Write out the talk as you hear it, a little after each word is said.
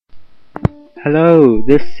Hello,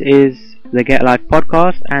 this is the Get Life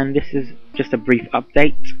podcast, and this is just a brief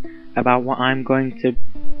update about what I'm going to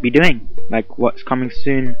be doing, like what's coming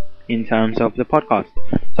soon in terms of the podcast.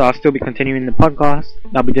 So I'll still be continuing the podcast.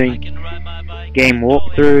 I'll be doing game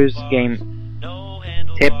walkthroughs, game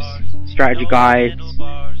tips, strategy guides,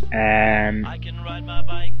 and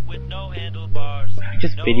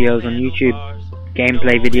just videos on YouTube,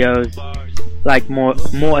 gameplay videos, like more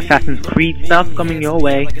Assassin's Creed stuff coming your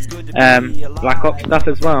way, Black Ops stuff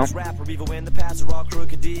as well,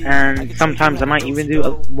 and sometimes I might even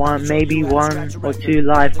do maybe one or two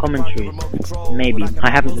live commentaries. Maybe,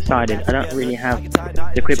 I haven't decided. I don't really have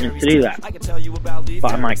the equipment to do that,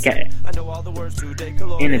 but I might get it.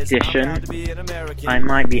 In addition, I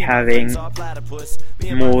might be having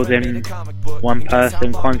more than one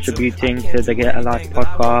person contributing to the Get a Life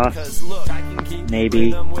podcast,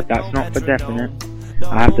 maybe, but that's not for definite.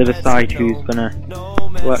 I have to decide who's gonna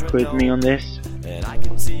work with me on this,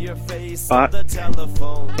 but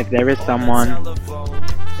if there is someone,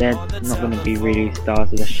 they're not going to be really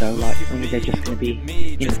stars of the show, like me. They're just going to be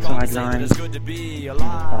in the sidelines.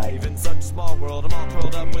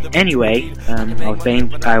 Anyway,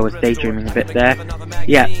 I was daydreaming a bit there.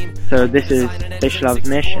 Yeah, so this is Bish Loves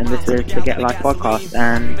Mish, and this is the Get Life podcast,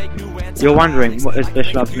 and you're wondering, what is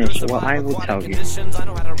Bish Loves Mish? Well, I will tell you.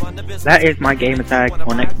 That is my gamer tag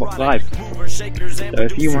on Xbox Live. So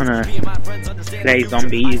if you want to play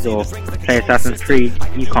zombies or play Assassin's Creed,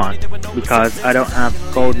 you can't, because I don't have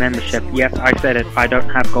gold membership. Yes, I said it, I don't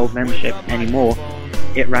have gold membership anymore.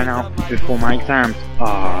 It ran out before my exams.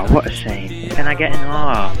 Ah, what a shame. Can I get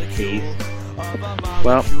an please?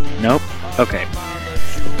 Well, nope. Okay.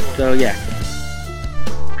 So yeah.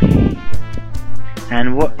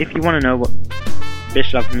 And what if you want to know what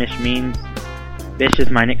Bish Loves Mish means? Bish is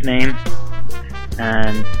my nickname,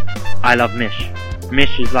 and I love Mish.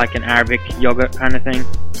 Mish is like an Arabic yogurt kind of thing.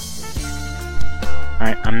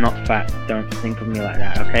 I'm not fat, don't think of me like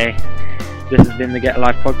that, okay? This has been the Get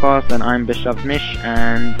Life podcast, and I'm Bish Loves Mish,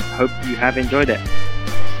 and hope you have enjoyed it.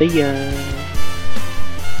 See ya!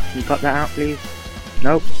 Can you cut that out, please?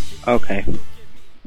 Nope? Okay.